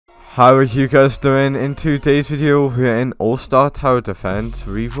How are you guys doing? In today's video, we're in All-Star Tower Defense.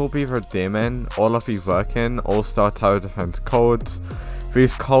 We will be redeeming all of the working All-Star Tower Defense codes.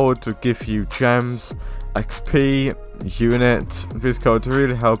 These codes will give you gems, XP, units. These codes will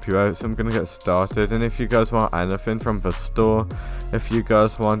really help you out, so I'm gonna get started. And if you guys want anything from the store, if you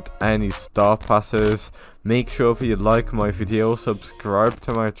guys want any star passes, make sure that you like my video, subscribe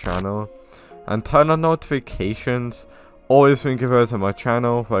to my channel, and turn on notifications. Always think about on my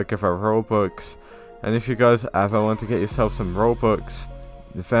channel where I give out Robux, and if you guys ever want to get yourself some Robux,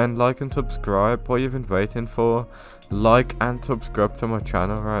 then like and subscribe. What you've been waiting for? Like and subscribe to my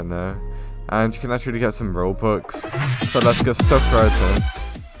channel right now, and you can actually get some Robux. So let's get stuck right in.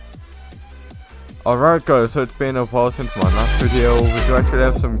 Alright guys, so it's been a while since my last video. We do actually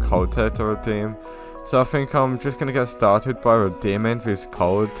have some codes here to redeem, so I think I'm just gonna get started by redeeming these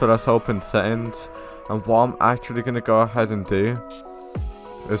codes. So let's open settings. And what I'm actually going to go ahead and do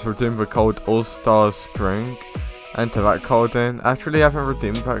is redeem the code All-Star Spring. Enter that code in. Actually, I haven't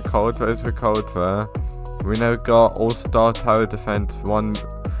redeemed that code. There's the code there. We now got All-Star Tower Defense 1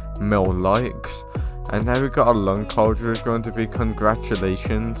 mil likes. And now we got a long code which is going to be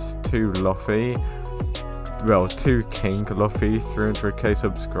congratulations to Luffy. Well, to King Luffy. 300k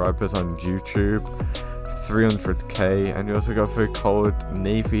subscribers on YouTube. 300k. And you also got the code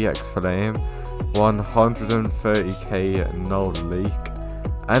Navy X Flame. 130k no leak.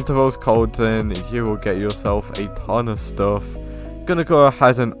 Enter those codes in, you will get yourself a ton of stuff. Gonna go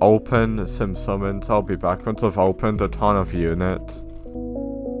ahead and open some summons. I'll be back once I've opened a ton of units.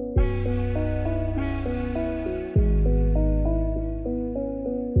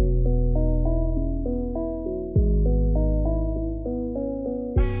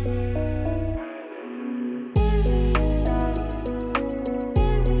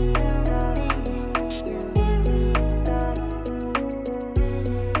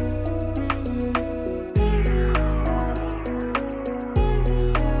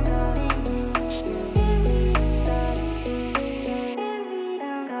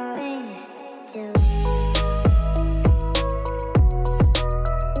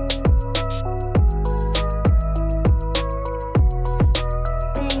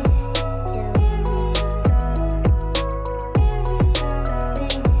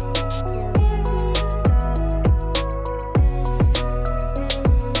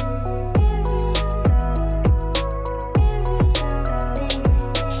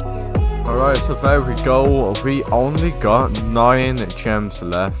 Alright, so there we go. We only got 9 gems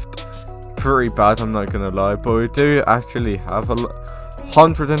left. Pretty bad, I'm not gonna lie, but we do actually have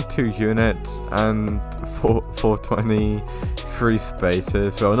 102 units and 423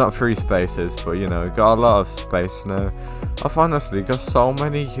 spaces. Well, not 3 spaces, but you know, got a lot of space now. I've honestly got so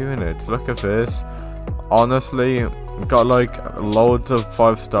many units. Look at this. Honestly, got like loads of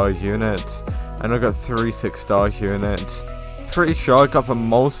 5-star units, and I got 3 6-star units. Pretty sure I got the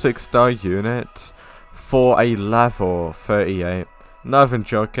most 6-star units for a level 38. Not even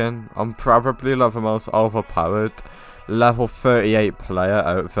joking. I'm probably like the most overpowered level 38 player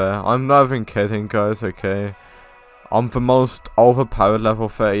out there. I'm not even kidding, guys, okay? I'm the most overpowered level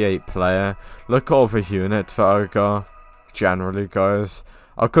 38 player. Look at all the units that I got. Generally, guys,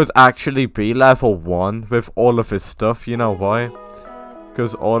 I could actually be level 1 with all of this stuff. You know why?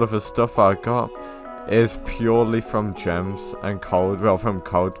 Because all of the stuff I got is purely from gems and code. Well, from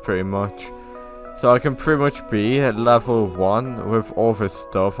code pretty much. So I can pretty much be at level 1 with all this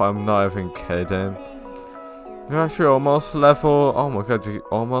stuff. I'm not even kidding. We're actually almost level, oh my god, we're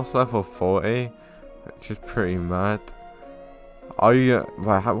almost level 40, which is pretty mad. Wait,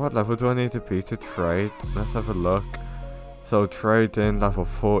 what level do I need to be to trade? Let's have a look. So trade in level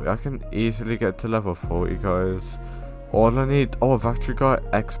 40. I can easily get to level 40, guys. All I need, oh, I've actually got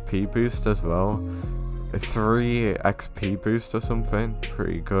XP boost as well. A 3 XP boost or something.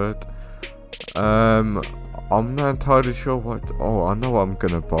 Pretty good. I'm not entirely sure what, oh, I know what I'm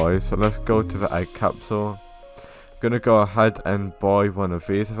gonna buy. So let's go to the egg capsule. Gonna go ahead and buy one of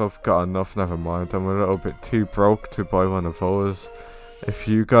these. If I've got enough, never mind. I'm a little bit too broke to buy one of those. If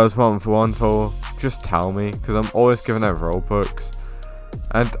you guys want one though, just tell me, because I'm always giving out Robux.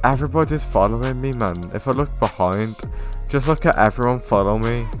 And everybody's following me, man. If I look behind, just look at everyone follow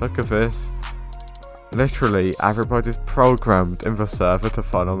me. Look at this. Literally, everybody's programmed in the server to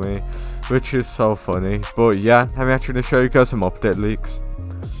follow me, which is so funny. But yeah, let me actually show you guys some update leaks.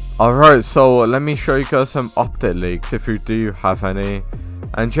 Alright, so let me show you guys some update leaks if you do have any.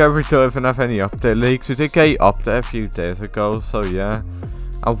 And yeah, we don't even have any update leaks. We did get an update a few days ago, so yeah.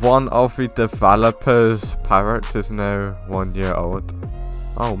 And one of the developers' parrot is now 1 year old.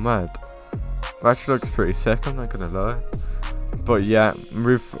 Oh, mad. That actually looks pretty sick, I'm not gonna lie. But yeah,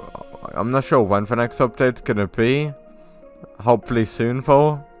 I'm not sure when the next update's gonna be. Hopefully soon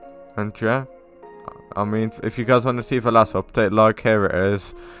though. And yeah, I mean, if you guys want to see the last update, like, here it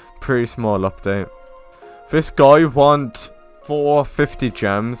is. Pretty small update. This guy wants 450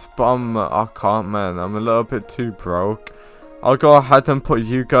 gems, but I can't, man. I'm a little bit too broke. I'll go ahead and put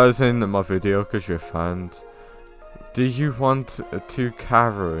you guys in my video because you're fans. Do you want to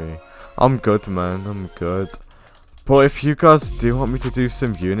carry? I'm good, man. I'm good. But if you guys do want me to do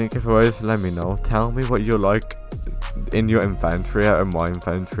some unit giveaways, let me know. Tell me what you like in your inventory out of my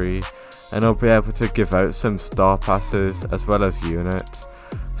inventory, and I'll be able to give out some star passes as well as units.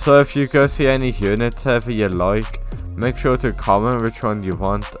 So if you guys see any units that you like, make sure to comment which one you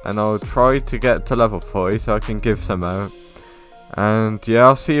want, and I'll try to get to level 40 so I can give some out. And yeah,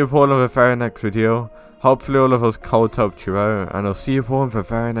 I'll see you all in the very next video. Hopefully all of us codes helped you out, and I'll see you all in the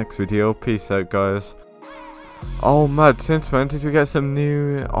very next video. Peace out, guys. Oh man, since when did we get some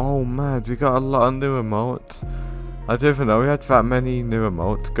new... Oh man, we got a lot of new emotes. I didn't even know we had that many new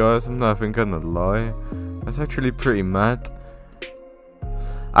emotes, guys. I'm not even gonna lie. That's actually pretty mad.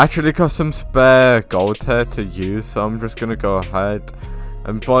 I actually got some spare gold here to use, so I'm just gonna go ahead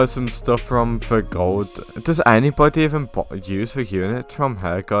and buy some stuff from the gold. Does anybody even use the units from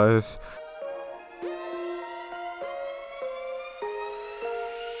here, guys?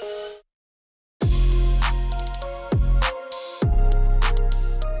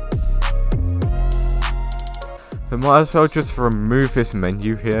 We might as well just remove this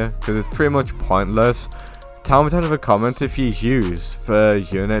menu here, because it's pretty much pointless. Tell me down in the comments if you use the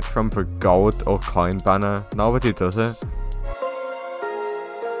unit from the gold or coin banner. Nobody does it.